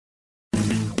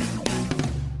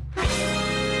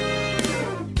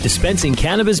Dispensing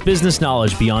cannabis business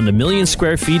knowledge beyond a million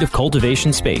square feet of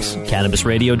cultivation space,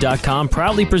 CannabisRadio.com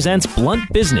proudly presents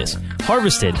Blunt Business,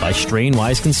 harvested by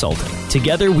Strainwise Consulting.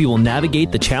 Together, we will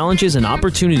navigate the challenges and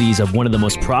opportunities of one of the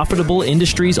most profitable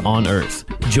industries on earth.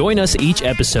 Join us each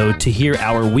episode to hear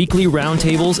our weekly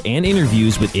roundtables and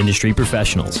interviews with industry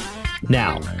professionals.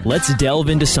 Now, let's delve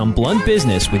into some blunt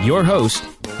business with your host.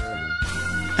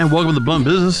 And welcome to Blunt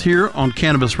Business here on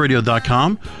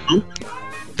CannabisRadio.com.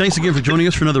 Thanks again for joining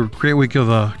us for another great week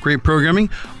of great programming.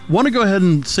 Want to go ahead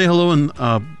and say hello and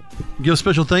give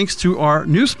special thanks to our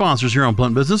new sponsors here on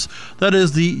Blunt Business. That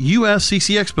is the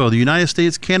USCC Expo, the United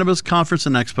States Cannabis Conference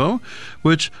and Expo,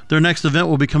 which their next event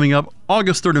will be coming up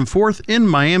August 3rd and 4th in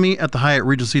Miami at the Hyatt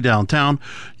Regency downtown.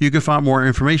 You can find more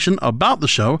information about the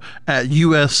show at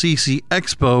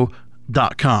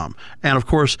USCCExpo.com. And of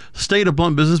course, stay to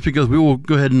Blunt Business because we will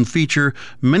go ahead and feature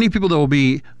many people that will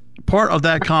be part of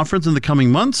that conference in the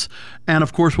coming months. And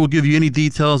of course, we'll give you any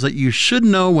details that you should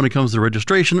know when it comes to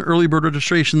registration, early bird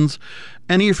registrations,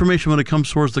 any information when it comes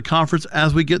towards the conference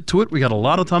as we get to it. We got a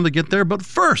lot of time to get there. But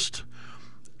first,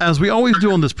 as we always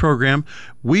do on this program,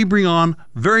 we bring on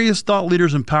various thought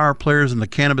leaders and power players in the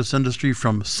cannabis industry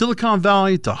from Silicon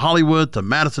Valley to Hollywood to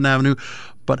Madison Avenue.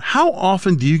 But how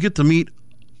often do you get to meet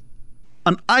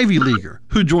an Ivy Leaguer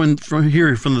who joined from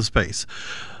the space?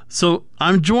 So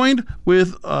I'm joined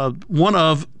with one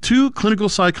of two clinical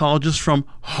psychologists from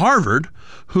Harvard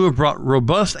who have brought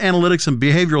robust analytics and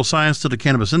behavioral science to the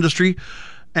cannabis industry.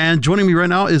 And joining me right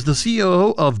now is the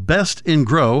CEO of Best in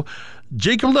Grow,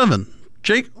 Jacob Levin.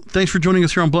 Jake, thanks for joining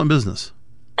us here on Blunt Business.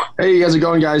 Hey, how's it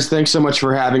going, guys? Thanks so much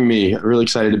for having me. Really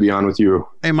excited to be on with you.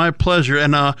 Hey, my pleasure.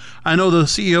 And I know the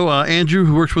CEO, Andrew,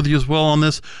 who works with you as well on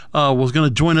this, was going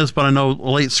to join us, but I know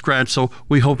late scratch, so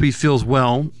we hope he feels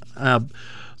well.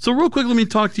 So real quick, let me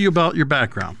talk to you about your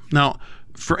background. Now,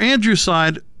 for Andrew's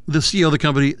side, the CEO of the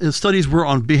company, his studies were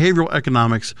on behavioral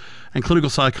economics and clinical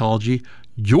psychology.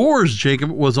 Yours, Jacob,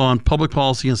 was on public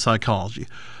policy and psychology.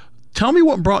 Tell me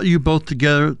what brought you both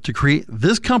together to create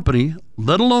this company,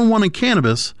 let alone one in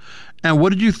cannabis, and what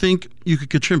did you think you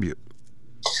could contribute?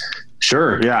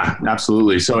 Sure. Yeah,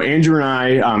 absolutely. So Andrew and I,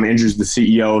 Andrew's the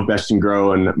CEO of Best in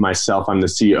Grow, and myself, I'm the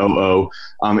COO.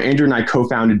 Andrew and I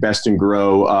co-founded Best in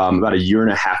Grow about a year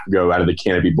and a half ago out of the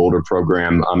Cannabis Boulder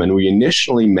program. And we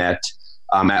initially met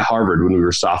at Harvard when we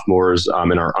were sophomores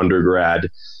in our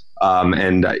undergrad.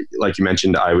 And like you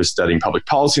mentioned, I was studying public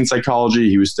policy and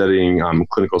psychology. He was studying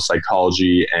clinical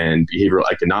psychology and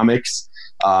behavioral economics.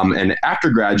 And after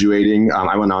graduating,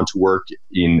 I went on to work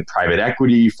in private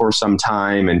equity for some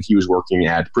time, and he was working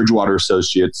at Bridgewater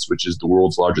Associates, which is the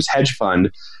world's largest hedge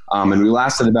fund. And we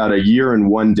lasted about a year and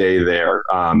one day there,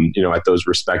 at those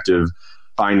respective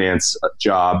finance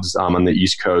jobs on the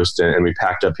East Coast. And we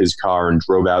packed up his car and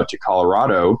drove out to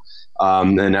Colorado.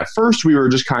 And at first, we were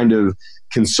just kind of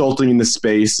consulting in the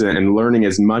space and learning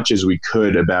as much as we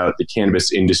could about the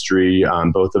cannabis industry.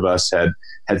 Both of us had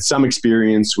some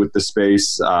experience with the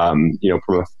space,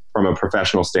 from a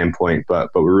professional standpoint, but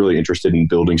we're really interested in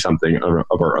building something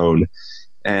of our own.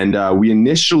 And we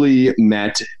initially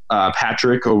met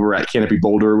Patrick over at Cannabis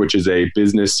Boulder, which is a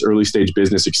early stage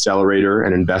business accelerator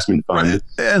and investment fund.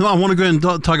 And I want to go ahead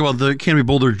and talk about the Cannabis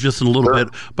Boulder just in a little bit,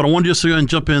 but I want to just go and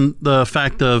jump in the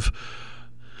fact of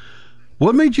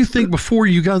what made you think before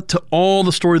you got to all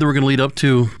the story that we're going to lead up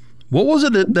to, what was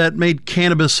it that made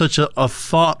cannabis such a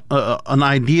thought, an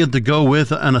idea to go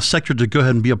with and a sector to go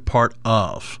ahead and be a part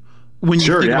of when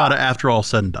you think about it after all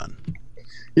said and done?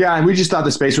 Yeah, we just thought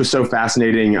the space was so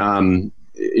fascinating.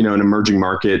 An emerging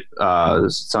market,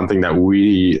 something that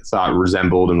we thought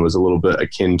resembled and was a little bit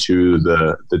akin to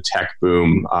the tech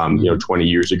boom, 20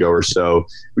 years ago or so.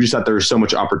 We just thought there was so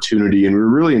much opportunity, and we were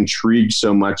really intrigued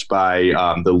so much by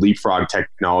the leapfrog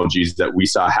technologies that we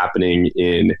saw happening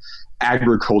in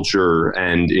agriculture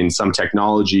and in some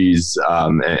technologies,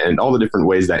 and all the different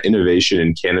ways that innovation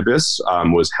in cannabis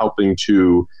was helping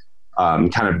to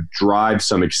kind of drive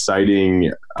some exciting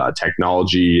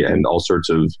technology and all sorts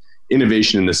of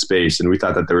innovation in the space. And we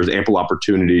thought that there was ample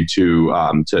opportunity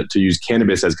to use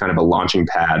cannabis as kind of a launching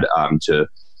pad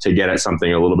to get at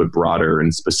something a little bit broader,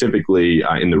 and specifically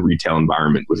in the retail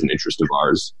environment was an interest of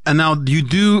ours. And now you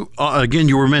do, again,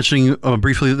 you were mentioning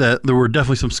briefly that there were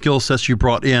definitely some skill sets you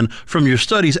brought in from your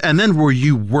studies and then where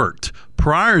you worked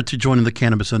prior to joining the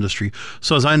cannabis industry.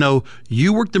 So as I know,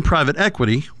 you worked in private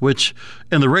equity, which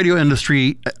in the radio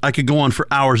industry, I could go on for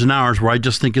hours and hours, where I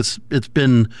just think it's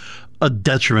been a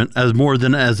detriment as more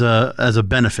than as a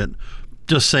benefit.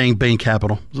 Just saying Bain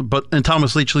Capital, and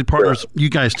Thomas Leachley Partners, you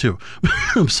guys too.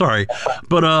 I'm sorry.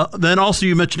 But then also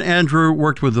you mentioned Andrew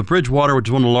worked with the Bridgewater, which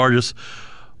is one of the largest.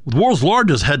 the world's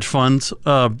largest hedge funds.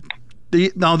 They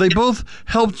both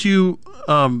helped you.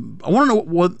 I want to know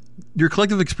what your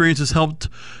collective experiences helped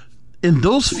in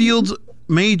those fields,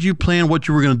 made you plan what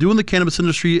you were going to do in the cannabis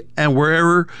industry, and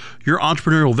wherever your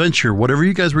entrepreneurial venture, whatever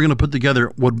you guys were going to put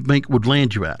together, would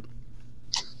land you at.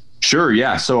 Sure.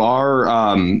 Yeah. So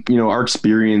our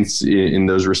experience in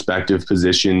those respective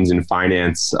positions in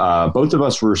finance, both of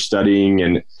us were studying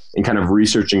and kind of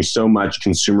researching so much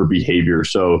consumer behavior.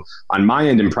 So on my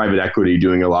end in private equity,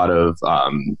 doing a lot of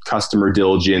customer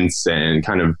diligence and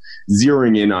kind of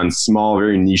zeroing in on small,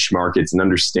 very niche markets and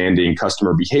understanding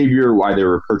customer behavior, why they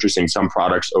were purchasing some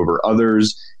products over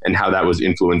others, and how that was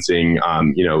influencing,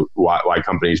 why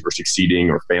companies were succeeding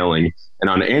or failing. And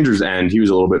on Andrew's end, he was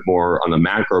a little bit more on the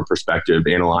macro perspective,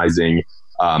 analyzing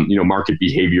market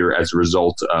behavior as a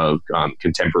result of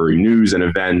contemporary news and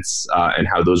events, and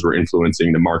how those were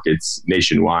influencing the markets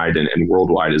nationwide and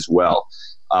worldwide as well.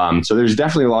 So there's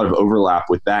definitely a lot of overlap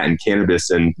with that in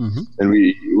cannabis. And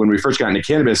when we first got into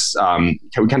cannabis,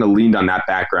 we kind of leaned on that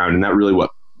background, and that really what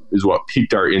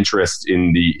piqued our interest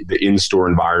in the in-store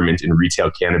environment in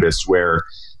retail cannabis, where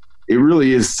it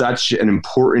really is such an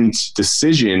important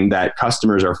decision that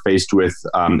customers are faced with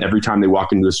every time they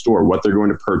walk into the store, what they're going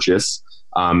to purchase,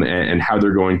 and how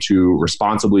they're going to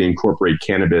responsibly incorporate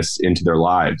cannabis into their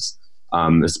lives,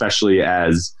 especially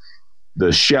as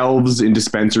the shelves in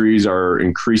dispensaries are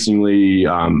increasingly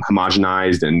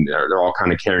homogenized, and they're all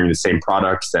kind of carrying the same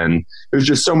products. And there's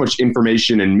just so much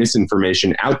information and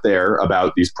misinformation out there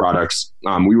about these products.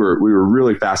 We were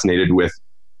really fascinated with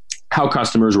how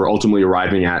customers were ultimately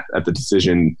arriving at the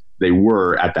decision they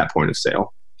were at that point of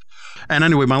sale. And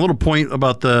anyway, my little point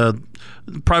about the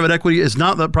private equity is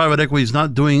not that private equity is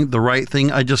not doing the right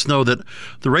thing. I just know that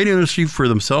the radio industry for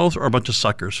themselves are a bunch of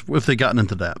suckers if they've gotten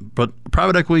into that. But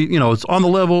private equity, it's on the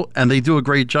level and they do a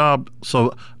great job.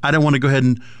 So I didn't want to go ahead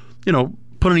and,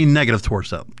 put any negative towards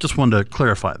that. Just wanted to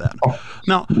clarify that.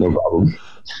 Now, no problem.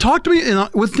 Talk to me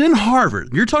within Harvard.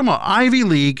 You're talking about Ivy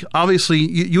League. Obviously,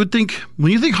 you would think,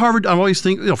 when you think Harvard, I always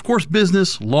think, of course,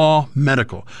 business, law,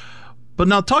 medical. But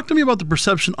now talk to me about the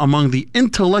perception among the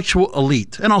intellectual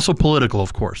elite, and also political,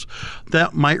 of course,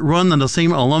 that might run in the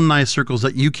same alumni circles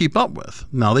that you keep up with.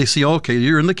 Now they see, okay,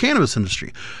 you're in the cannabis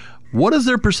industry. What is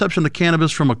their perception of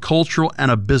cannabis from a cultural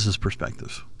and a business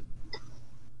perspective?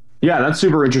 Yeah, that's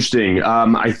super interesting.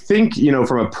 I think,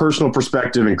 from a personal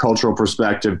perspective and cultural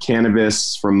perspective,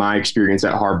 cannabis, from my experience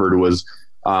at Harvard, was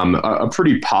a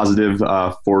pretty positive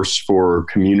force for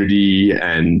community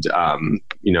and,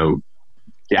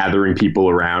 gathering people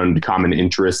around common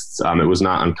interests. It was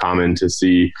not uncommon to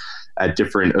see at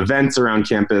different events around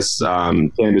campus,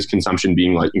 cannabis consumption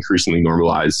being increasingly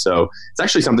normalized. So it's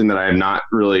actually something that I have not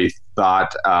really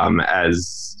thought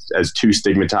as too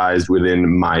stigmatized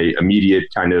within my immediate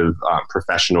kind of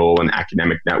professional and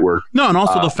academic network. No, and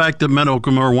also the fact that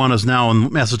medical marijuana is now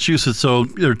in Massachusetts, so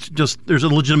there's a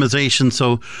legitimization,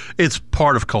 so it's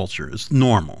part of culture. It's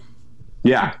normal.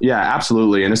 Yeah,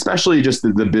 absolutely. And especially just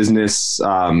the business,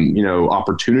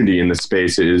 opportunity in the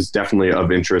space is definitely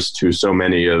of interest to so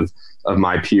many of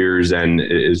my peers, and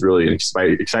is really an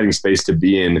exciting space to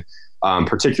be in,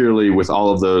 particularly with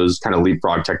all of those kind of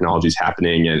leapfrog technologies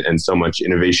happening and so much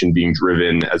innovation being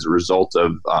driven as a result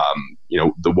of,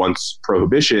 the once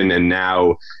prohibition and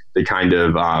now the kind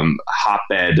of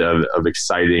hotbed of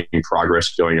exciting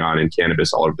progress going on in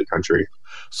cannabis all over the country.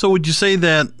 So would you say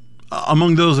that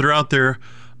among those that are out there,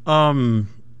 would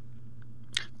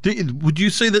you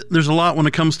say that there's a lot when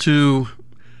it comes to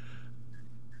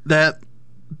that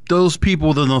those people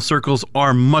within those circles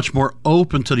are much more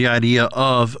open to the idea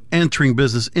of entering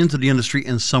business into the industry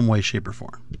in some way, shape, or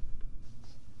form?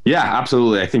 Yeah,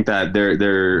 absolutely. I think that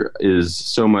there is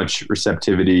so much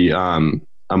receptivity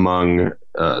among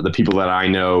the people that I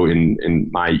know in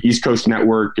my East Coast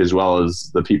network, as well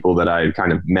as the people that I've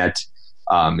kind of met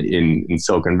in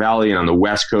Silicon Valley and on the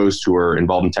West Coast who are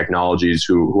involved in technologies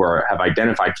who have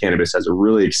identified cannabis as a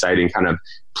really exciting kind of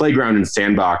playground and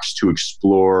sandbox to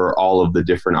explore all of the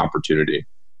different opportunity.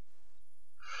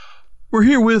 We're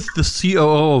here with the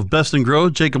COO of Best and Grow,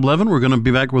 Jacob Levin. We're going to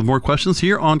be back with more questions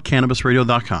here on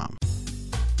CannabisRadio.com.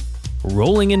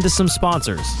 Rolling into some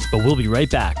sponsors, but we'll be right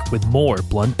back with more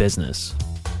Blunt Business.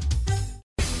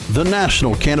 The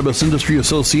National Cannabis Industry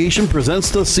Association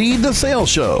presents the Seed to Sale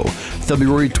Show,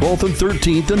 February 12th and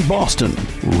 13th in Boston.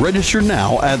 Register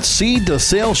now at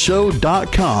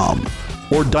seedtosaleshow.com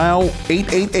or dial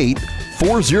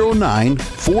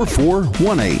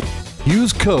 888-409-4418.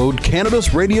 Use code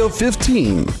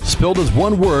CannabisRadio15, spelled as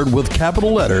one word with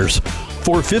capital letters,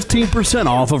 for 15%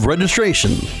 off of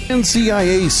registration.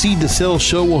 NCIA Seed to Sale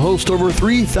Show will host over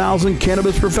 3,000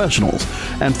 cannabis professionals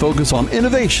and focus on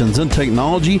innovations in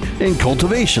technology and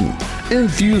cultivation,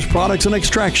 infused products and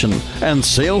extraction, and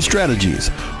sales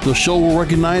strategies. The show will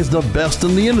recognize the best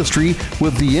in the industry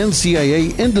with the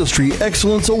NCIA Industry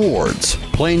Excellence Awards.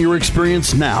 Plan your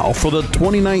experience now for the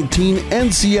 2019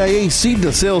 NCIA Seed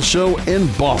to Sale Show in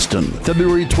Boston,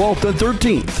 February 12th and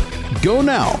 13th. Go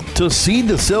now to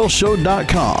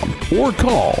seedtosaleshow.com or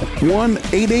call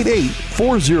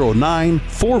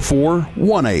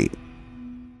 1-888-409-4418.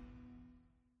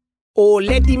 Oh,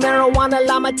 let the marijuana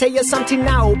llama tell you something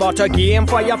now about a game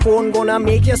for your phone gonna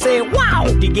make you say, wow!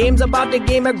 The game's about the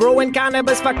game of growing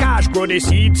cannabis for cash. Grow the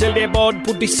seed, sell the bud,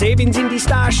 put the savings in the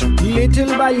stash.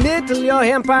 Little by little, your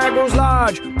empire grows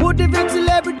large. Put the big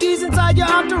celebrities inside your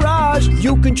entourage.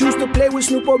 You can choose to play with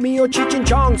Snoop or me or Cheech and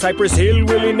Chong, Cypress Hill,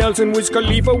 Willie Nelson, Wiz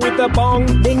Khalifa with a bong.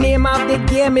 The name of the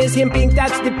game is Hemp Inc.,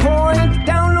 that's the point.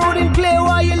 Download and play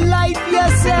while you light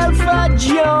yourself a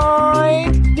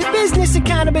joint. The business of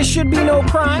cannabis should be no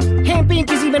crime. Hemp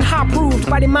Inc. is even hot-proofed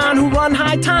by the man who run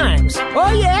High Times.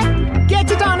 Oh yeah?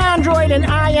 Get it on Android and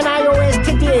iOS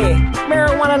today.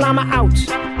 Marijuana llama out.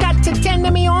 Got to tend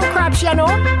to me own crops, you know.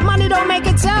 Money don't make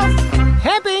itself.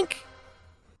 Hemp Inc.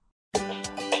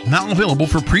 Now available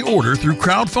for pre-order through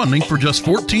crowdfunding for just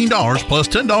 $14 plus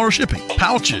 $10 shipping.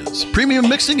 Pouches, premium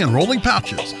mixing and rolling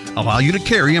pouches, allow you to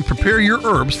carry and prepare your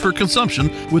herbs for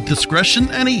consumption with discretion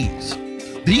and ease.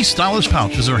 These stylish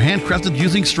pouches are handcrafted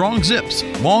using strong zips,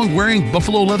 long-wearing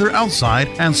buffalo leather outside,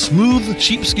 and smooth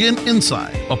sheepskin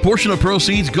inside. A portion of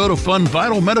proceeds go to fund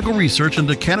vital medical research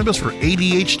into cannabis for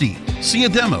ADHD. See a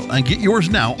demo and get yours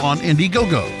now on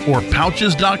Indiegogo or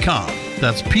pouches.com.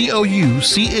 That's POUCHZ.com.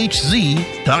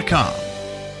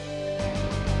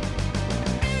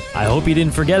 I hope you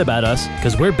didn't forget about us,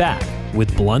 because we're back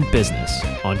with Blunt Business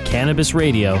on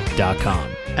CannabisRadio.com.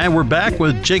 And we're back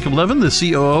with Jacob Levin, the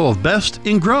COO of Best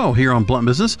in Grow here on Blunt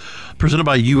Business, presented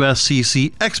by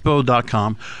USCC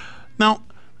Expo.com. Now,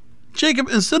 Jacob,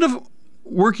 instead of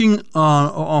working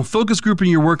on focus grouping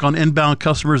your work on inbound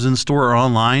customers in store or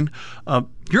online,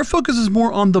 your focus is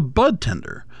more on the bud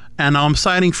tender. And I'm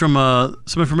citing from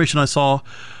some information I saw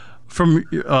from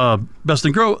Best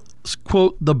in Grow,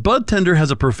 quote, the bud tender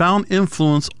has a profound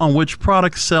influence on which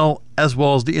products sell as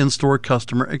well as the in-store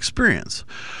customer experience.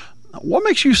 What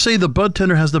makes you say the bud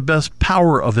tender has the best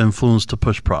power of influence to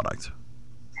push product?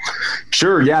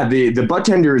 Sure. Yeah. The bud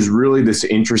tender is really this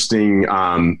interesting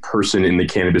person in the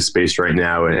cannabis space right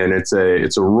now. And it's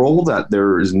a role that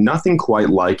there is nothing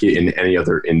quite like it in any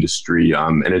other industry.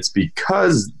 And it's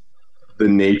because the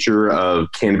nature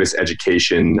of cannabis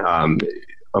education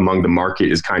among the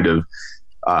market is kind of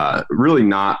really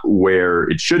not where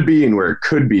it should be and where it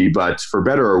could be. But for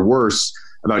better or worse,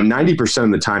 about 90% of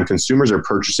the time, consumers are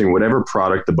purchasing whatever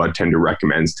product the bud tender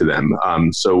recommends to them.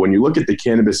 So when you look at the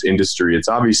cannabis industry, it's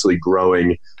obviously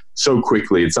growing so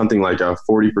quickly. It's something like a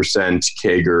 40%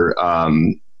 CAGR.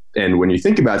 And when you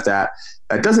think about that,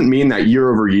 that doesn't mean that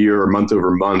year over year or month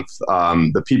over month,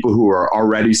 the people who are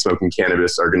already smoking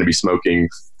cannabis are going to be smoking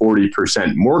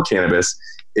 40% more cannabis.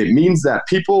 It means that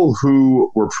people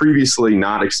who were previously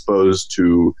not exposed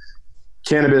to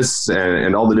cannabis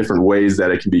and all the different ways that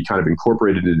it can be kind of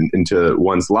incorporated into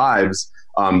one's lives,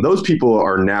 those people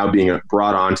are now being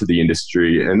brought onto the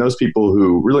industry. And those people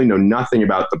who really know nothing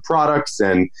about the products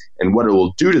and what it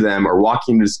will do to them are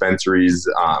walking to dispensaries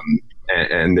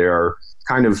and they're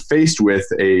kind of faced with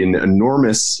an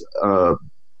enormous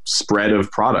spread of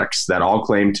products that all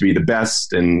claim to be the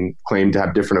best and claim to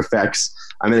have different effects.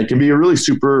 I mean, it can be a really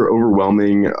super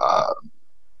overwhelming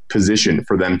position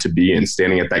for them to be in,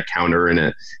 standing at that counter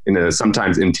in a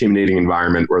sometimes intimidating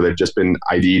environment where they've just been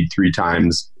ID'd 3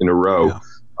 times in a row. Yeah.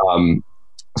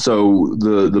 So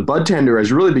the bud tender has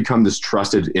really become this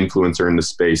trusted influencer in the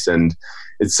space, and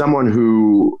it's someone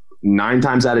who 9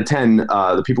 times out of 10,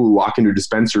 the people who walk into a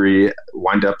dispensary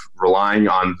wind up relying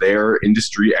on their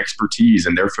industry expertise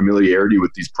and their familiarity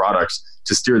with these products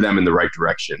to steer them in the right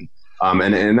direction.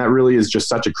 And that really is just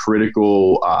such a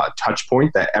critical touch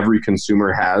point that every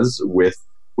consumer has with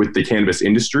the cannabis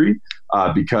industry,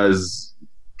 because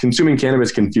consuming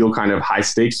cannabis can feel kind of high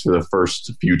stakes for the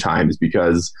first few times,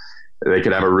 because they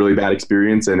could have a really bad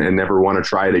experience and never want to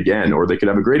try it again, or they could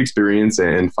have a great experience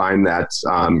and find that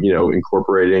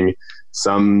incorporating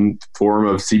some form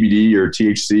of CBD or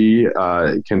THC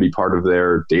can be part of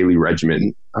their daily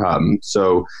regimen.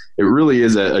 So it really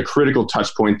is a critical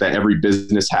touch point that every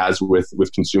business has with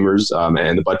consumers,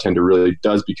 and the bud tender really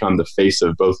does become the face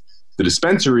of both the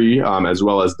dispensary as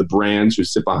well as the brands who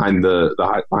sit behind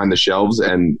the shelves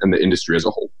and the industry as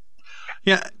a whole.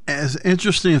 Yeah, it's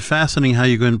interesting and fascinating how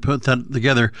you're going to put that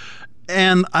together.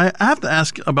 And I have to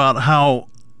ask about how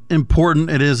important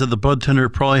it is that the bud tender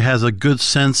probably has a good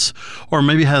sense, or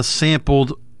maybe has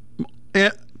sampled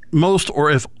most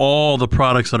or if all the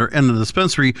products that are in the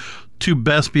dispensary to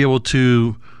best be able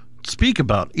to speak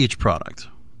about each product.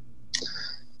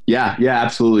 Yeah,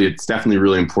 absolutely. It's definitely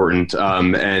really important.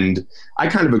 And I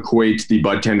kind of equate the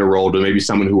bud tender role to maybe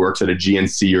someone who works at a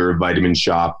GNC or a vitamin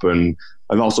shop. And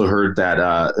I've also heard that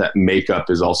that makeup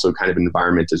is also kind of an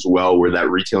environment as well, where that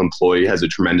retail employee has a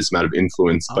tremendous amount of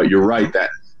influence. But you're right that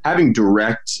having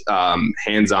direct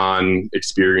hands-on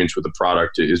experience with the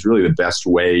product is really the best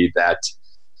way that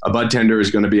a bud tender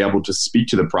is going to be able to speak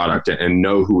to the product and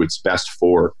know who it's best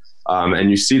for.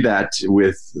 And you see that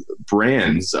with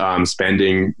brands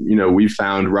spending, we've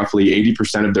found roughly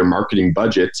 80% of their marketing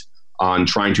budget on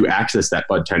trying to access that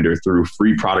bud tender through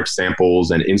free product samples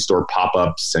and in-store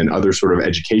pop-ups and other sort of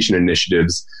education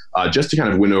initiatives, just to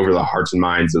kind of win over the hearts and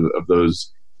minds of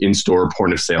those in-store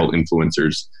point-of-sale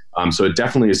influencers. So it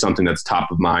definitely is something that's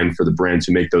top of mind for the brands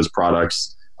who make those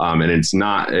products. And it's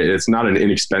not an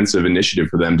inexpensive initiative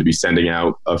for them to be sending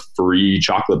out a free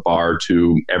chocolate bar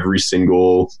to every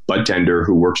single bud tender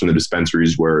who works in the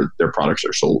dispensaries where their products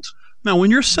are sold. Now,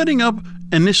 when you're setting up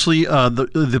initially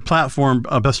the platform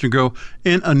Best and Grow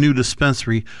in a new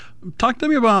dispensary, talk to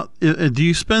me about, do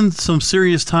you spend some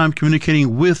serious time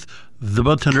communicating with the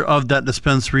bud tender of that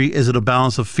dispensary? Is it a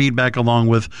balance of feedback along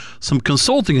with some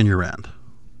consulting in your end?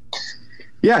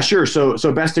 Yeah, sure. So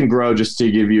Best and Grow, just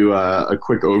to give you a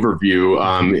quick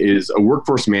overview, is a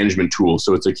workforce management tool.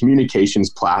 So it's a communications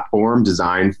platform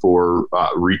designed for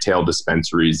retail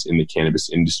dispensaries in the cannabis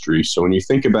industry. So when you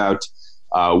think about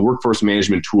workforce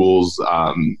management tools,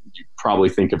 you probably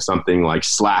think of something like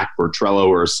Slack or Trello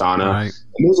or Asana. Right.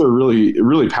 And those are really,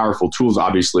 really powerful tools,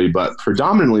 obviously, but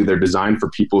predominantly they're designed for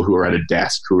people who are at a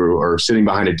desk, who are sitting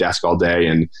behind a desk all day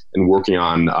and working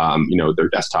on their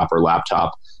desktop or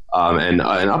laptop. And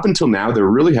up until now, there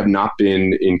really have not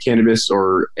been in cannabis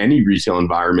or any retail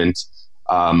environment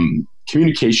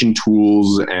communication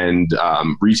tools and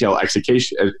retail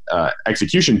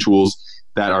execution tools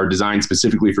that are designed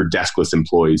specifically for deskless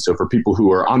employees. So for people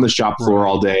who are on the shop floor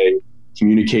all day,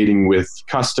 communicating with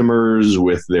customers,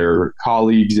 with their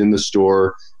colleagues in the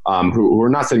store, who are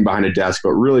not sitting behind a desk,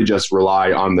 but really just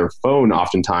rely on their phone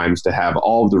oftentimes to have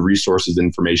all of the resources and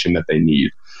information that they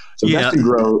need. So Best and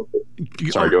Grow.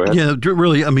 Sorry, go ahead. Yeah,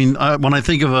 really. I mean, when I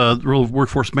think of real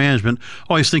workforce management, I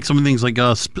always think some things like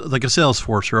a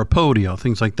Salesforce or a Podio,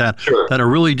 things like that, that are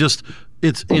really just.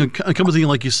 It's encompassing,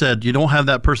 like you said, you don't have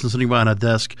that person sitting behind a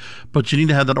desk, but you need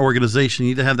to have that organization.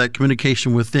 You need to have that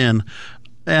communication within.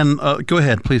 And go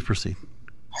ahead, please proceed.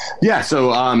 Yeah,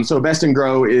 so Best and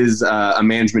Grow is a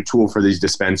management tool for these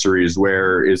dispensaries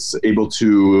where it's able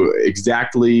to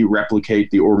exactly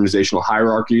replicate the organizational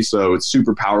hierarchy. So it's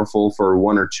super powerful for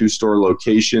 1 or 2 store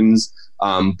locations,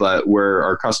 but where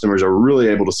our customers are really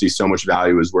able to see so much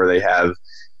value is where they have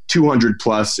 200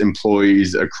 plus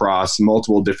employees across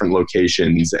multiple different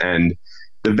locations. And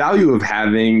the value of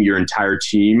having your entire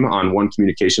team on one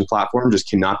communication platform just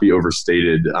cannot be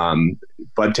overstated.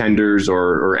 Bud tenders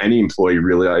or any employee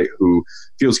really who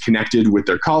feels connected with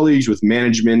their colleagues, with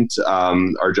management,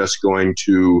 are just going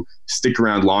to stick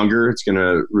around longer. It's going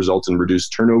to result in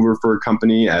reduced turnover for a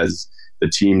company as the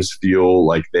teams feel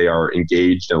like they are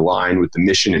engaged and aligned with the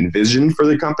mission and vision for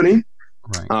the company.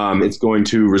 Right. It's going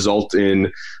to result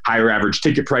in higher average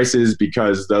ticket prices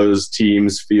because those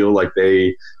teams feel like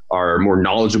they are more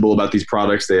knowledgeable about these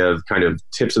products. They have kind of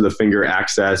tips of the finger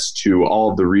access to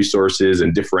all of the resources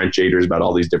and differentiators about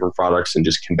all these different products and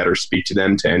just can better speak to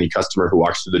them, to any customer who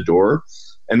walks through the door.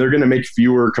 And they're going to make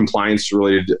fewer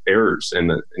compliance-related errors.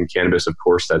 And in cannabis, of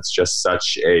course, that's just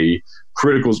such a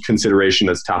critical consideration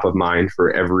that's top of mind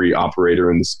for every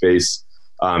operator in the space,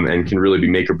 and can really be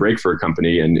make or break for a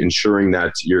company. And ensuring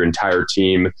that your entire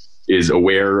team is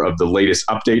aware of the latest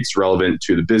updates relevant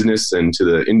to the business and to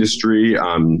the industry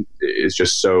is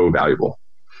just so valuable.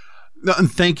 And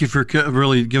thank you for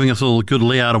really giving us a little good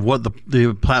layout of what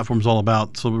the platform's all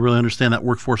about, so we really understand that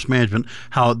workforce management,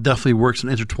 how it definitely works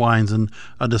and intertwines in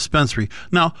a dispensary.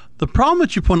 Now, the problem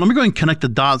that you point, let me go ahead and connect the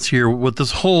dots here with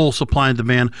this whole supply and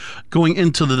demand going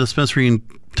into the dispensary and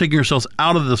taking yourselves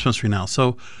out of the dispensary now.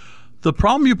 So the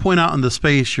problem you point out in the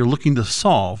space you're looking to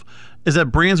solve is that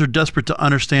brands are desperate to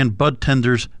understand bud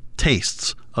tenders'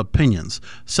 tastes, opinions,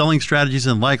 selling strategies,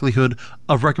 and likelihood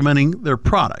of recommending their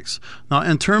products. Now,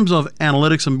 in terms of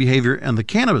analytics and behavior in the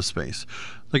cannabis space,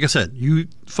 like I said, you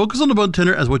focus on the bud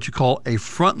tender as what you call a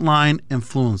frontline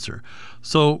influencer.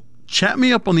 So chat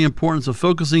me up on the importance of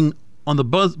focusing on the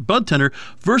bud tender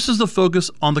versus the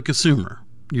focus on the consumer?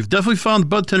 You've definitely found the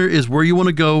bud tender is where you want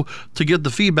to go to get the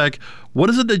feedback. What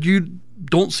is it that you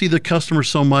don't see the customer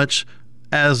so much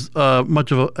as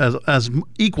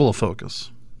equal a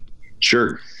focus?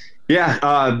 Sure.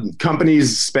 Yeah.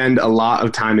 Companies spend a lot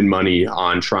of time and money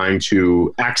on trying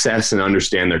to access and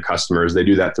understand their customers. They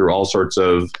do that through all sorts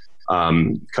of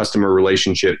customer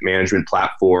relationship management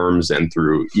platforms and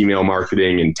through email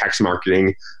marketing and text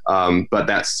marketing. But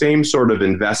that same sort of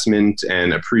investment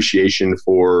and appreciation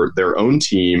for their own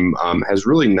team has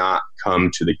really not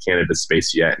come to the cannabis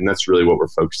space yet. And that's really what we're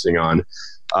focusing on.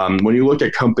 When you look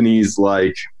at companies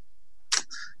like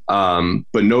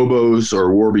Bonobos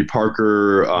or Warby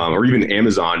Parker or even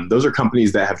Amazon, those are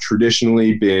companies that have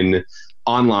traditionally been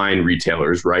online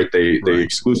retailers, right? They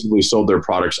exclusively sold their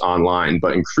products online,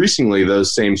 but increasingly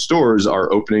those same stores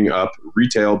are opening up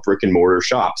retail brick and mortar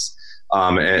shops.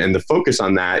 And the focus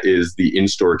on that is the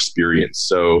in-store experience.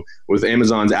 So with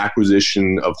Amazon's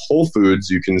acquisition of Whole Foods,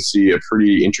 you can see a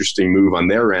pretty interesting move on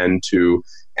their end to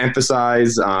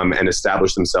emphasize and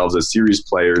establish themselves as serious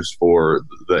players for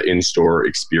the in-store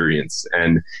experience.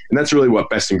 And that's really what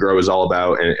Best & Grow is all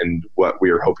about, and what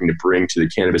we are hoping to bring to the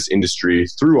cannabis industry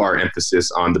through our emphasis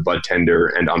on the bud tender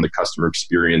and on the customer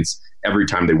experience every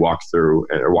time they walk through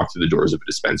the doors of a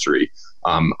dispensary.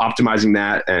 Optimizing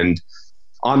that, and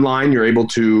online you're able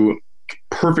to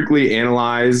perfectly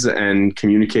analyze and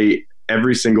communicate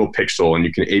every single pixel, and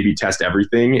you can A/B test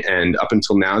everything. And up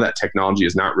until now, that technology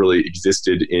has not really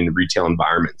existed in retail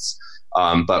environments.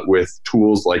 But with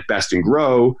tools like Best &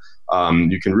 Grow,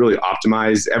 you can really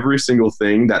optimize every single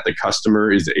thing that the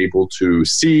customer is able to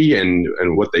see and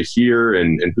what they hear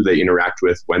and who they interact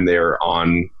with when they're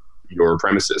on your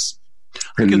premises.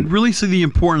 I can really see the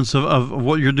importance of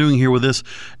what you're doing here with this,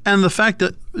 and the fact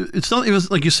that it's not even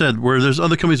like you said, where there's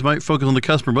other companies might focus on the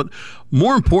customer, but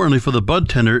more importantly for the bud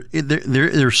tender,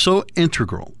 they're so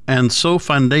integral and so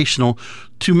foundational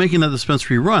to making that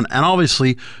dispensary run. And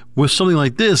obviously, with something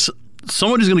like this,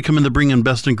 somebody's going to come in to bring in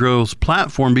Best & Grow's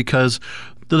platform because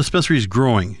the dispensary is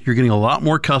growing. You're getting a lot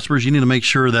more customers. You need to make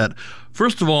sure that,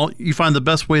 first of all, you find the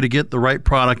best way to get the right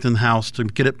product in-house to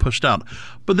get it pushed out.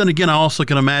 But then again, I also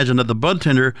can imagine that the bud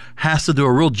tender has to do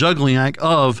a real juggling act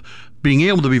of being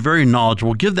able to be very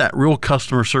knowledgeable, give that real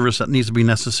customer service that needs to be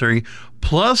necessary.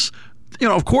 Plus,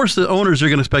 of course, the owners are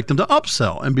going to expect them to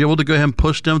upsell and be able to go ahead and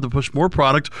push them to push more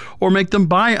product or make them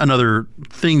buy another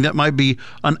thing that might be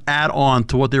an add-on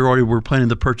to what they already were planning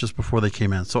to purchase before they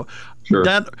came in. So sure.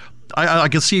 I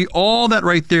can see all that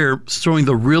right there, showing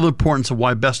the real importance of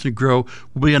why Best & Grow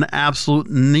will be an absolute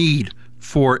need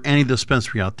for any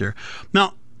dispensary out there.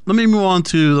 Now, let me move on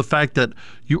to the fact that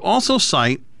you also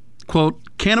cite, quote,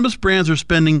 cannabis brands are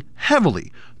spending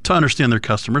heavily to understand their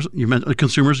customers, you mentioned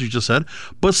consumers, you just said,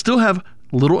 but still have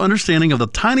little understanding of the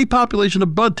tiny population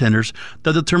of bud tenders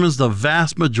that determines the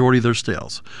vast majority of their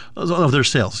sales.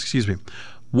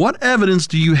 What evidence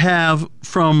do you have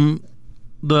from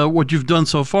what you've done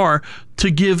so far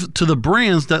to give to the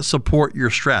brands that support your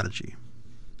strategy?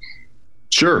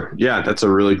 Sure. Yeah, that's a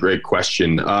really great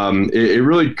question. It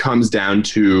really comes down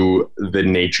to the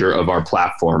nature of our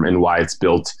platform and why it's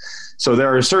built. So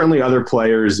there are certainly other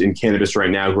players in cannabis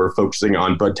right now who are focusing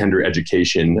on bud tender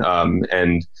education,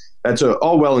 and that's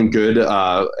all well and good.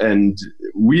 And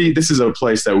this is a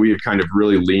place that we have kind of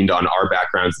really leaned on our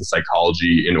backgrounds in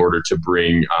psychology in order to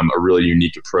bring a really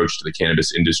unique approach to the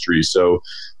cannabis industry. So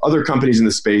other companies in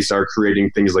the space are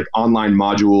creating things like online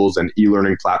modules and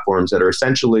e-learning platforms that are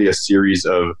essentially a series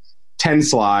of 10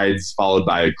 slides followed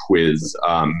by a quiz.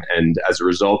 And as a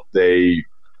result, they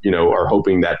are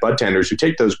hoping that bud tenders who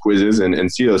take those quizzes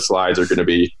and see those slides are going to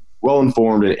be well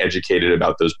informed and educated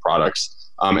about those products.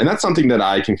 And that's something that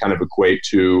I can kind of equate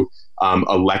to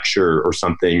a lecture or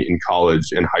something in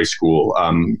college and high school.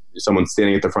 Someone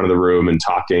standing at the front of the room and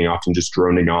talking, often just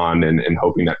droning on and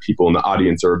hoping that people in the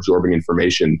audience are absorbing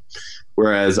information.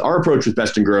 Whereas our approach with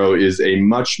Best & Grow is a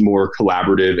much more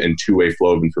collaborative and two-way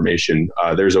flow of information.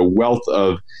 There's a wealth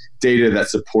of data that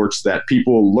supports that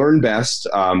people learn best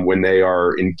when they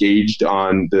are engaged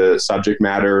on the subject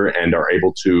matter and are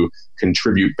able to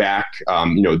contribute back,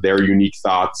 their unique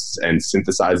thoughts and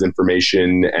synthesize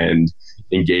information and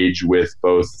engage with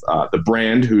both the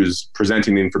brand who's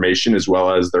presenting the information as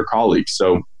well as their colleagues.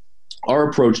 So our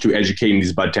approach to educating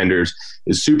these bud tenders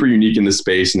is super unique in this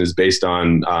space and is based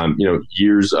on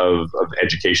years of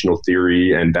educational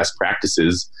theory and best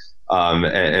practices.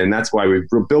 And that's why we've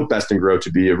built Best & Grow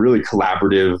to be a really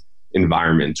collaborative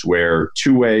environment where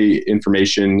two-way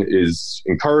information is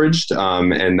encouraged,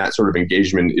 and that sort of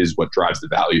engagement is what drives the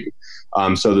value.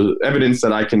 So the evidence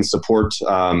that I can support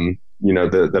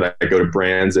that I go to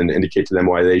brands and indicate to them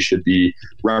why they should be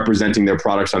representing their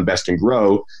products on Best and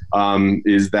Grow,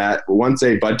 is that once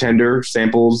a bud tender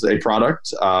samples a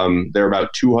product, they're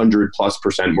about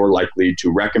 200+% more likely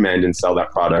to recommend and sell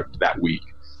that product that week.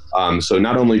 So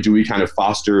not only do we kind of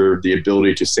foster the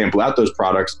ability to sample out those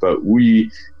products, but we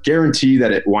guarantee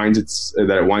that it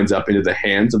winds up into the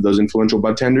hands of those influential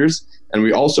bud tenders, and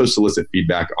we also solicit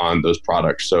feedback on those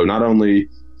products. So not only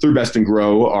through Best and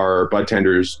Grow are bud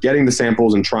tenders getting the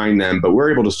samples and trying them, but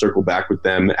we're able to circle back with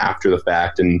them after the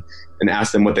fact and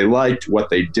ask them what they liked, what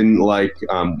they didn't like,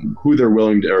 who they're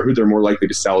willing to, or who they're more likely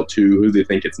to sell it to, who they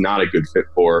think it's not a good fit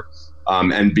for.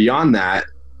 And beyond that,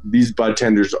 these bud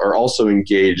tenders are also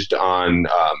engaged on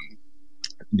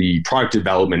the product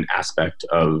development aspect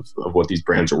of what these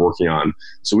brands are working on.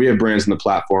 So we have brands in the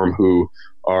platform who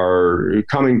are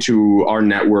coming to our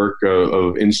network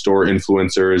of in-store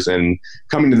influencers and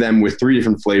coming to them with 3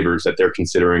 different flavors that they're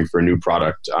considering for a new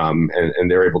product.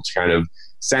 And they're able to kind of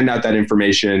send out that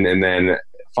information and then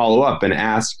follow up and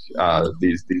ask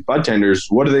these bud tenders,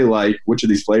 what do they like? Which of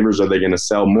these flavors are they going to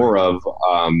sell more of?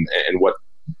 And what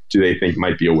do they think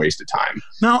might be a waste of time?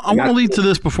 Now, I want to lead to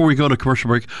this before we go to commercial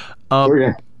break.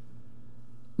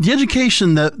 The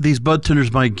education that these bud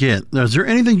tenders might get, is there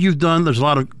anything you've done? There's a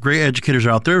lot of great educators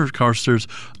out there. Of course, there's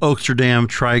Oaksterdam,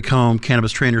 Trichome,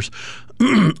 Cannabis Trainers.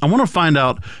 I want to find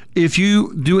out if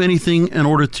you do anything in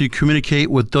order to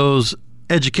communicate with those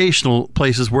educational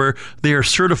places where they are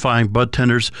certifying bud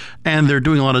tenders and they're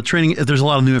doing a lot of training. If there's a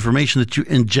lot of new information that you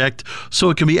inject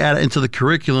so it can be added into the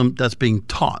curriculum that's being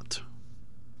taught.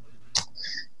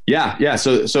 Yeah.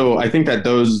 So I think that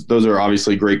those are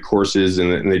obviously great courses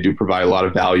and they do provide a lot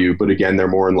of value, but again, they're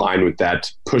more in line with that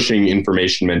pushing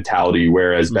information mentality,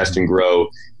 whereas Best and Grow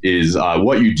is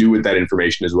what you do with that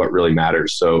information is what really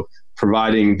matters. So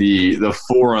providing the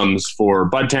forums for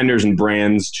bud tenders and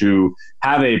brands to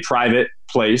have a private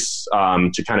place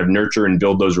to kind of nurture and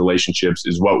build those relationships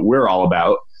is what we're all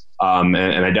about. And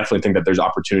I definitely think that there's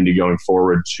opportunity going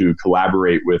forward to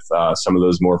collaborate with some of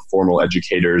those more formal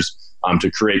educators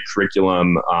to create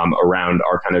curriculum around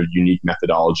our kind of unique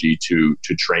methodology to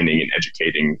training and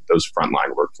educating those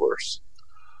frontline workforce.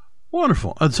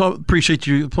 Wonderful. So I appreciate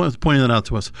you pointing that out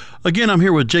to us. Again, I'm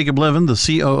here with Jacob Levin, the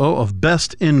COO of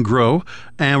Best in Grow,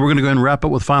 and we're going to go ahead and wrap up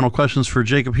with final questions for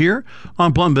Jacob here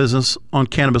on Blunt Business on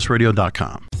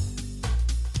CannabisRadio.com.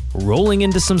 Rolling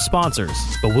into some sponsors,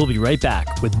 but we'll be right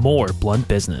back with more Blunt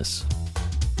Business.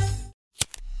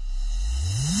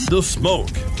 The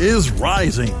smoke is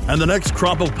rising, and the next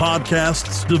crop of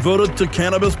podcasts devoted to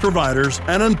cannabis providers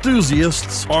and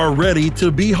enthusiasts are ready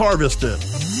to be harvested.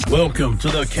 Welcome to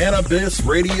the Cannabis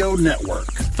Radio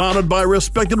Network, founded by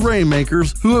respected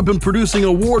rainmakers who have been producing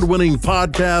award-winning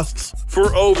podcasts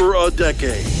for over a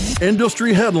decade.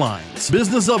 Industry headlines,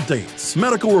 business updates,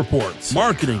 medical reports,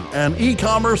 marketing, and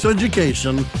e-commerce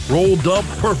education rolled up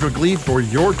perfectly for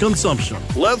your consumption.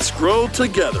 Let's grow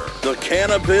together. The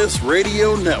Cannabis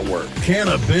Radio Network.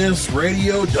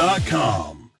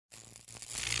 CannabisRadio.com.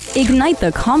 Ignite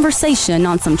the conversation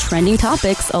on some trending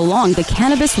topics along the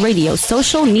Cannabis Radio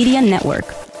social media network.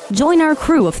 Join our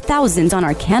crew of thousands on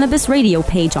our Cannabis Radio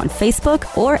page on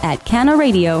Facebook or at Canna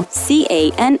Radio,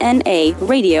 CANNA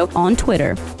Radio on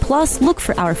Twitter. Plus, look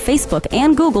for our Facebook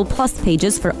and Google Plus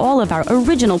pages for all of our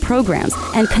original programs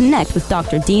and connect with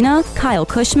Dr. Dina, Kyle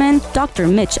Cushman, Dr.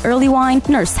 Mitch Earlywine,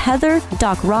 Nurse Heather,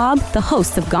 Doc Rob, the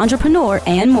hosts of Ganjapreneur,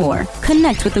 and more.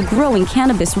 Connect with the growing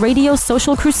Cannabis Radio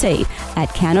social crusade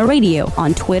at Canna Radio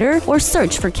on Twitter or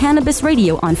search for Cannabis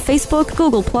Radio on Facebook,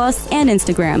 Google Plus, and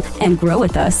Instagram and grow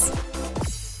with us.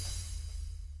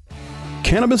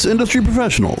 Cannabis industry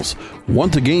professionals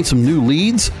want to gain some new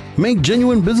leads, make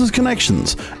genuine business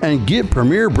connections, and get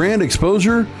premier brand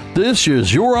exposure? This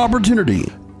is your opportunity.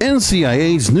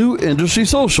 NCIA's new industry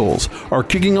socials are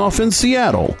kicking off in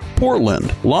Seattle,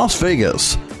 Portland, Las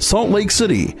Vegas, Salt Lake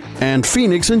City, and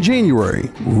Phoenix in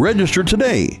January. Register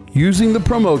today using the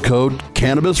promo code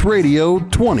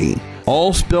CannabisRadio20,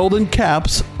 all spelled in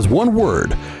caps as one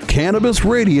word,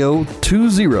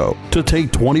 CannabisRadio20, to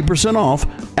take 20% off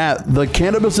at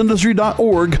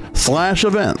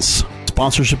thecannabisindustry.org/events.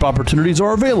 Sponsorship opportunities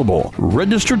are available.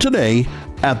 Register today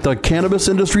at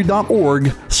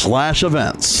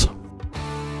thecannabisindustry.org/events.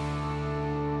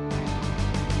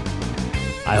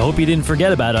 I hope you didn't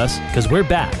forget about us, because we're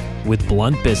back with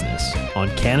Blunt Business on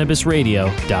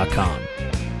CannabisRadio.com.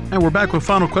 And we're back with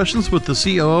final questions with the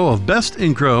COO of Best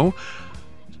in Grow,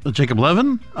 Jacob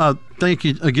Levin. Thank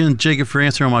you again, Jacob, for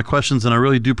answering all my questions, and I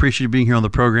really do appreciate you being here on the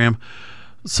program.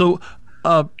 So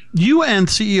you and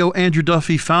CEO Andrew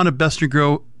Duffy founded Best in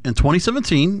Grow in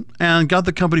 2017 and got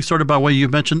the company started by what you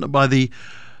mentioned, by the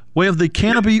We have the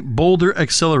Canopy Boulder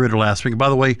Accelerator last week. By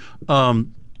the way,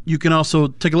 you can also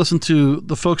take a listen to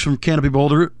the folks from Canopy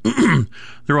Boulder.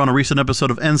 They're on a recent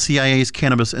episode of NCIA's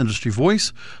Cannabis Industry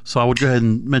Voice. So I would go ahead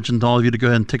and mention to all of you to go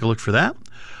ahead and take a look for that.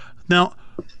 Now,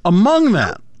 among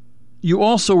that, you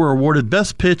also were awarded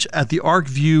Best Pitch at the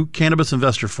ArcView Cannabis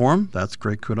Investor Forum. That's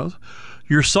great. Kudos.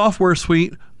 Your software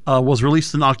suite was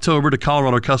released in October to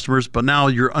Colorado customers, but now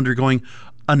you're undergoing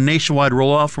a nationwide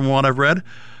rollout from what I've read.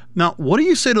 Now, what do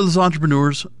you say to those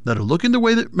entrepreneurs that are looking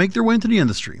to make their way into the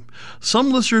industry? Some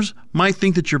listeners might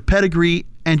think that your pedigree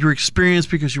and your experience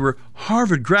because you were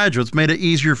Harvard graduates made it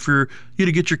easier for you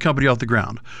to get your company off the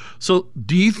ground. So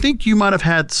do you think you might have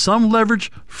had some leverage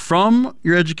from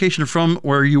your education, from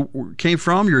where you came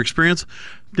from, your experience?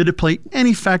 Did it play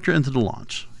any factor into the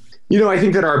launch? I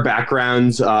think that our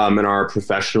backgrounds and our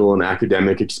professional and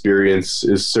academic experience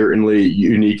is certainly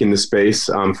unique in the space.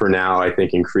 For now, I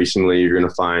think increasingly you're going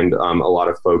to find a lot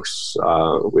of folks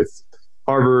with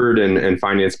Harvard and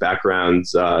finance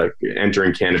backgrounds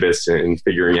entering cannabis and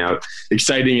figuring out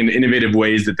exciting and innovative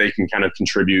ways that they can kind of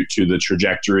contribute to the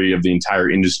trajectory of the entire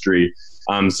industry.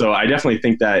 So I definitely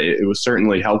think that it was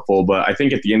certainly helpful. But I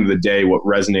think at the end of the day, what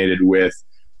resonated with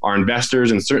our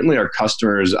investors and certainly our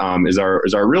customers is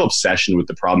our real obsession with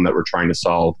the problem that we're trying to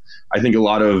solve. I think a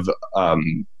lot of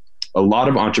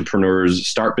entrepreneurs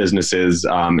start businesses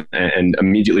and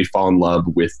immediately fall in love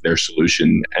with their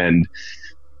solution, and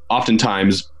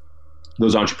oftentimes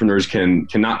those entrepreneurs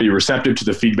cannot be receptive to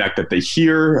the feedback that they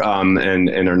hear and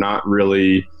are not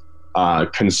really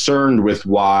concerned with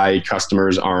why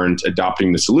customers aren't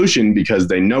adopting the solution because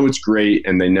they know it's great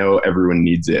and they know everyone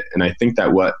needs it. And I think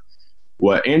that what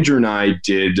Andrew and I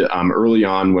did early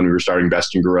on when we were starting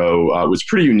Best and Grow was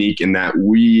pretty unique in that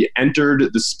we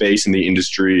entered the space in the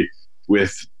industry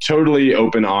with totally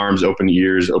open arms, open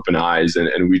ears, open eyes.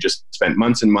 And we just spent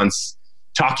months and months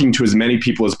talking to as many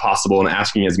people as possible and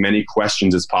asking as many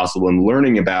questions as possible and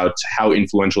learning about how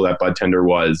influential that bud tender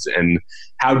was and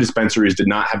how dispensaries did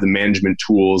not have the management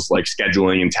tools like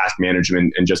scheduling and task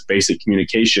management and just basic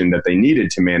communication that they needed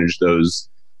to manage those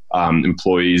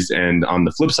employees. And on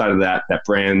the flip side of that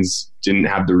brands didn't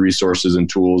have the resources and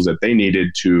tools that they needed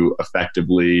to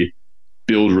effectively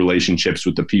build relationships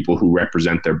with the people who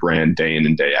represent their brand day in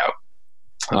and day out.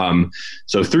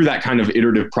 So through that kind of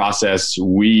iterative process,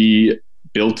 we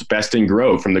built Best and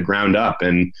Grow from the ground up.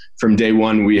 And from day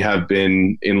one, we have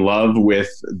been in love with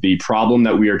the problem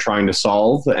that we are trying to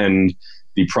solve. And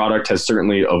the product has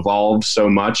certainly evolved so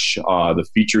much. The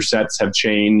feature sets have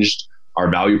changed. Our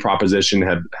value proposition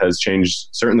has changed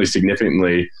certainly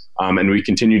significantly. And we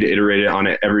continue to iterate on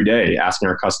it every day, asking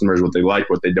our customers what they like,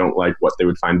 what they don't like, what they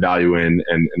would find value in,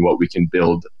 and what we can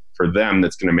build for them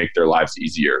that's going to make their lives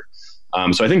easier.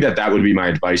 So I think that would be my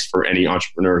advice for any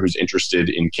entrepreneur who's interested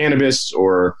in cannabis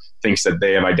or thinks that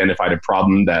they have identified a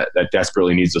problem that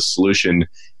desperately needs a solution,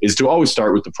 is to always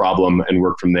start with the problem and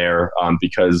work from there,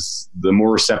 because the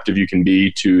more receptive you can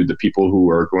be to the people who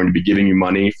are going to be giving you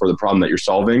money for the problem that you're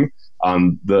solving,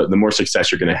 the more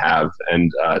success you're going to have.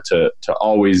 And to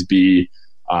always be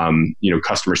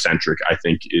customer centric, I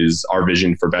think, is our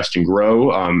vision for Best and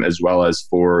Grow, as well as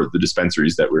for the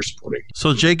dispensaries that we're supporting.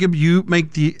 So, Jacob, you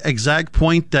make the exact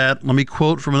point that, let me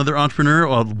quote from another entrepreneur,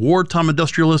 a wartime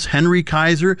industrialist, Henry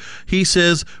Kaiser. He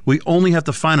says, we only have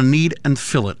to find a need and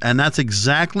fill it. And that's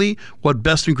exactly what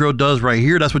Best and Grow does right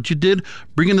here. That's what you did,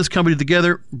 bringing this company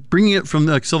together, bringing it from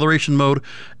the acceleration mode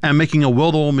and making a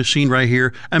well-oiled machine right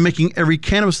here, and making every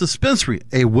cannabis dispensary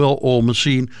a well-oiled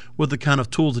machine with the kind of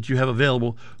tools that you have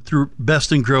available through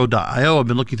bestandgrow.io. I've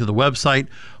been looking through the website.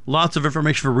 Lots of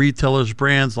information for retailers,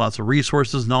 brands, lots of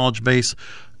resources, knowledge base.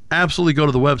 Absolutely go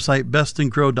to the website,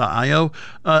 bestandgrow.io.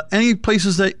 Any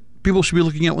places that people should be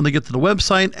looking at when they get to the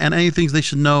website, and any things they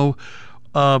should know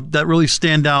that really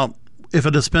stand out if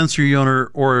a dispensary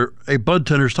owner or a bud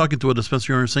tender is talking to a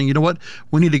dispensary owner saying, you know what,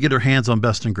 we need to get our hands on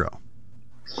Best and Grow?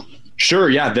 Sure.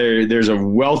 Yeah. There's a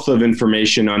wealth of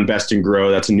information on Best and Grow.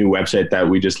 That's a new website that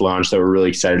we just launched that we're really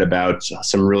excited about.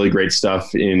 Some really great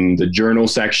stuff in the journal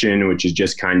section, which is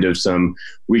just kind of some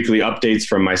weekly updates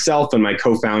from myself and my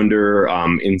co-founder,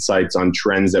 insights on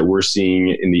trends that we're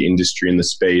seeing in the industry, in the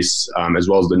space, as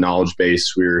well as the knowledge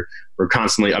base. We're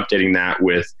constantly updating that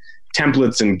with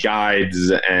templates and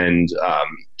guides and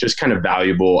just kind of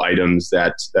valuable items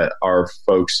that our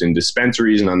folks in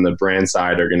dispensaries and on the brand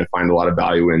side are going to find a lot of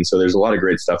value in. So there's a lot of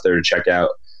great stuff there to check out.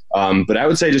 But I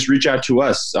would say just reach out to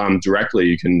us directly.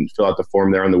 You can fill out the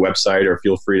form there on the website, or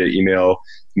feel free to email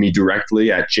me directly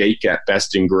at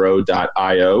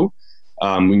jake@bestandgrow.io.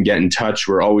 We can get in touch.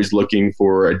 We're always looking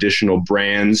for additional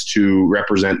brands to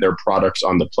represent their products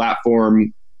on the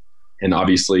platform. and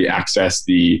obviously access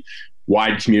the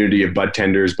wide community of bud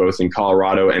tenders, both in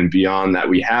Colorado and beyond, that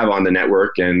we have on the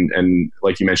network. And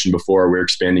like you mentioned before, we're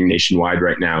expanding nationwide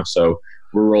right now. So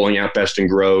we're rolling out Best and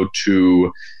Grow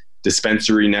to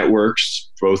dispensary networks,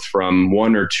 both from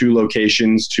 1 or 2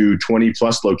 locations to 20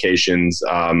 plus locations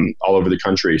all over the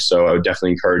country. So I would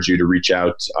definitely encourage you to reach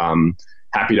out.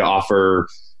 Happy to offer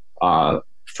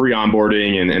free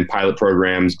onboarding and pilot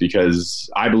programs, because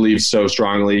I believe so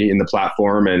strongly in the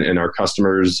platform, and our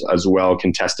customers as well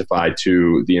can testify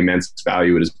to the immense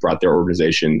value it has brought their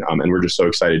organization. And we're just so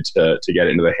excited to get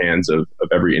it into the hands of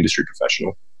every industry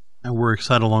professional. And we're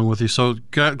excited along with you. So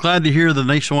glad to hear the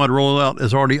nationwide rollout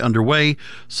is already underway.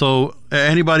 So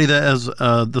anybody that has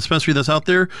a dispensary that's out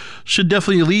there should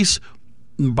definitely at least,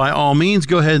 by all means,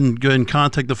 go ahead and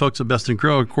contact the folks at Best and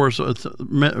Grow. Of course,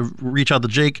 reach out to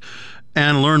Jake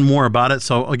and learn more about it.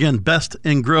 So again,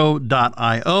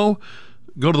 bestandgrow.io.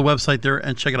 Go to the website there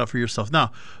and check it out for yourself.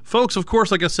 Now, folks, of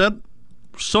course, like I said,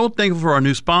 so thankful for our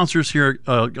new sponsors here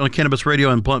on Cannabis Radio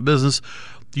and Blunt Business,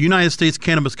 the United States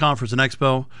Cannabis Conference and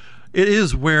Expo. It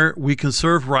is where we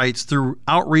conserve rights through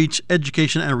outreach,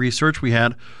 education, and research. We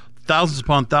had thousands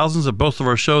upon thousands of both of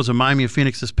our shows in Miami and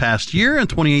Phoenix this past year in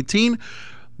 2018.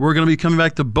 We're going to be coming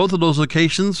back to both of those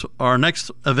locations. Our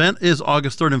next event is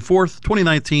August 3rd and 4th,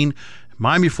 2019,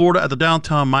 Miami, Florida, at the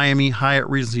downtown Miami Hyatt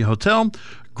Regency Hotel.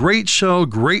 Great show,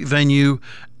 great venue,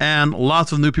 and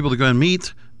lots of new people to go and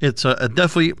meet. It's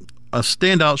definitely a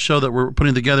standout show that we're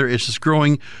putting together. It's just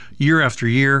growing year after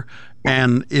year.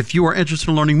 And if you are interested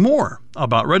in learning more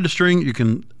about registering, you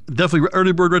can definitely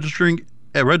early bird registering.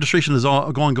 Registration is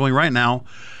all going right now.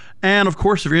 And of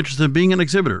course, if you're interested in being an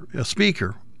exhibitor, a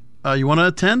speaker, you want to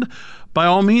attend, by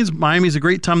all means, Miami's a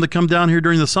great time to come down here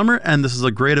during the summer, and this is a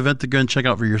great event to go and check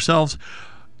out for yourselves.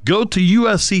 Go to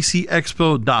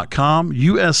USCCExpo.com,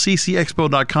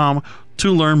 USCCExpo.com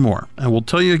to learn more. And we'll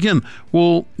tell you again,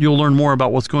 you'll learn more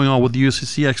about what's going on with the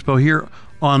USCC Expo here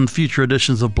on future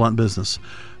editions of Blunt Business.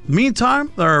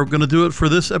 Meantime, we're going to do it for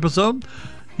this episode.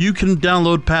 You can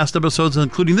download past episodes,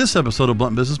 including this episode of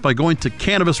Blunt Business, by going to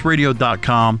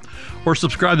CannabisRadio.com or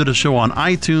subscribe to the show on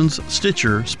iTunes,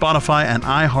 Stitcher, Spotify, and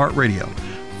iHeartRadio.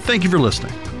 Thank you for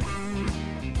listening.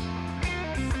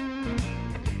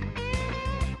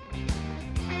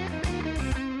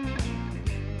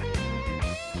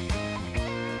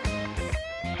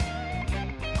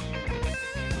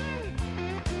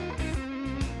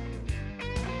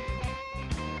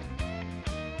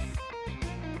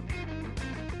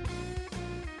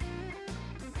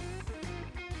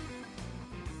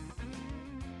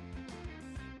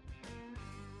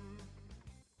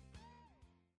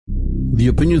 The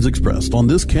opinions expressed on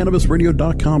this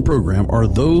CannabisRadio.com program are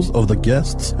those of the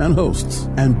guests and hosts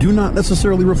and do not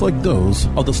necessarily reflect those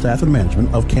of the staff and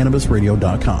management of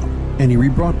CannabisRadio.com. Any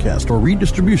rebroadcast or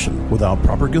redistribution without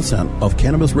proper consent of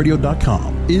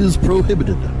CannabisRadio.com is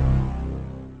prohibited.